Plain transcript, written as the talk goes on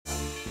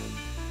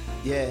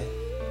Yeah.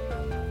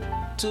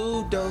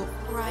 Too dope.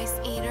 Rice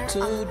eater.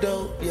 Too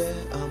dope. Yeah.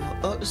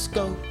 I'ma up the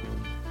scope.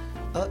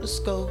 Up the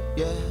scope.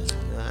 Yeah.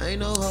 I ain't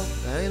no hoe.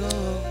 I ain't no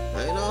hoe.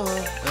 I ain't no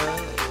hoe.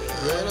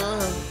 I ain't no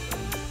hoe.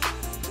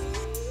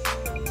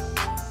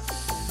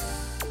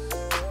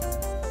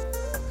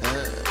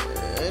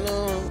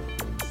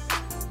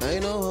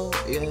 Ain't no hoe,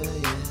 yeah,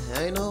 yeah,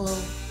 ain't no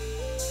hoe.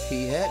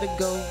 He had to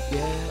go,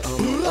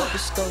 yeah, up the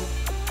scope.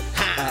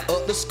 I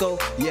up the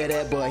scope, yeah,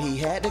 that boy, he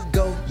had to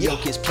go. Yo,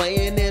 kids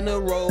playing in the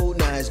road,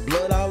 now it's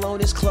blood all on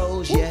his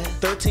clothes, yeah.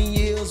 13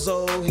 years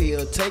old,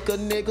 he'll take a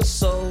nigga's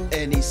soul.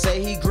 And he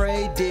say he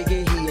grave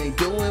digging, he ain't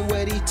doing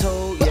what he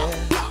told, yeah.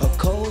 A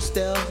cold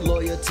stealth,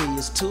 loyalty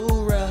is too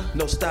rare.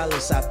 No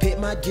stylist, I pick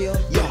my gear.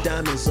 Yo,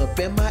 diamonds up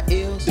in my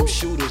ears. Them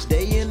shooters,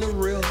 they in the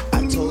real.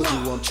 I told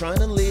you I'm trying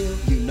to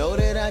live. You know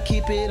that I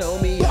keep it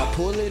on me. I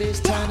pull it, it's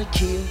time to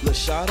kill. Lil'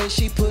 shawty,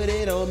 she put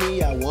it on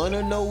me. I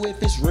wanna know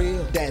if it's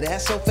real. That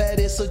ass so fat,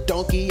 it's a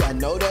donkey. I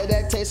know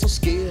that takes some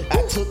skill.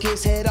 I took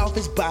his head off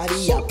his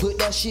body. I put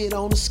that shit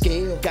on the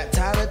scale. Got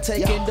tired of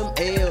taking them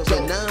L's,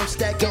 and now I'm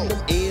stacking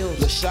them M's.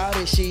 Lil'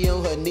 shawty, she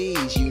on her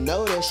knees. You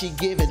know that she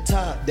giving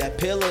top. That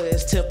pillow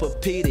is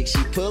Tempur-Pedic.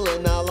 She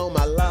pulling all on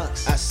my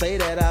locks. I say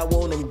that I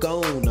want them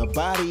gone. A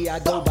body, I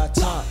go by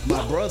top.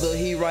 My brother,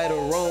 he right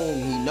or wrong.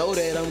 He know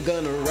that I'm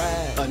gonna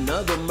ride.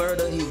 Another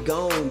murder, he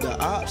gone. The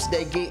ops,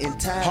 they getting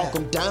tired. Hawk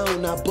him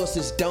down, I bust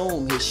his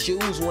dome. His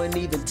shoes weren't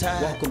even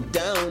tied. Walk him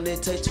down,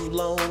 it take too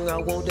long. I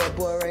want that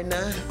boy right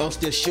now. I'm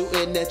still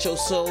shooting at your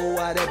soul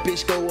while that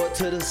bitch go up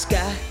to the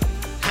sky.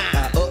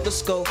 I up the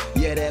scope,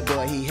 yeah, that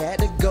boy, he had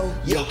to go.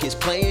 Yo, kids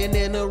playing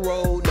in the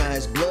road, now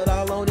it's blood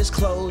all on his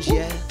clothes,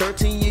 yeah.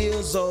 13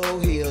 years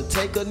old, he'll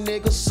take a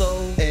nigga's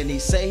soul. And he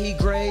say he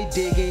grave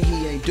digging,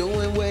 he ain't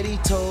doing what he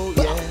told,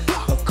 yeah.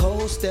 A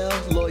cold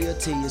stealth,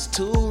 loyalty is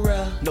too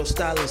rare. No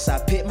stylist, I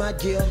pick my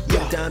gear.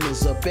 Yo,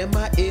 diamonds up in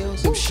my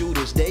ears. Them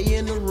shooters, they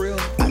in the real.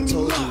 I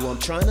told you I'm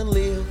trying to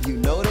live. You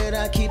know that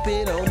I keep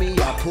it on me.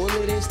 I pull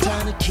it, it's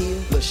time to kill.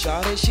 Lil'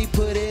 shawty, she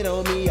put it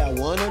on me. I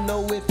wanna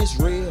know if it's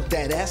real.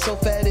 That ass so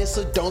fat, it's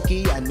a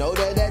donkey. I know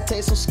that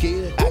takes some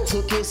skill. I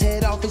took his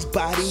head off his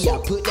body. I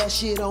put that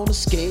shit on the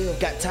scale.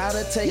 Got tired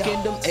of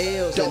taking them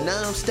L's, and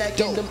now I'm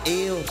stacking them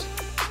M's.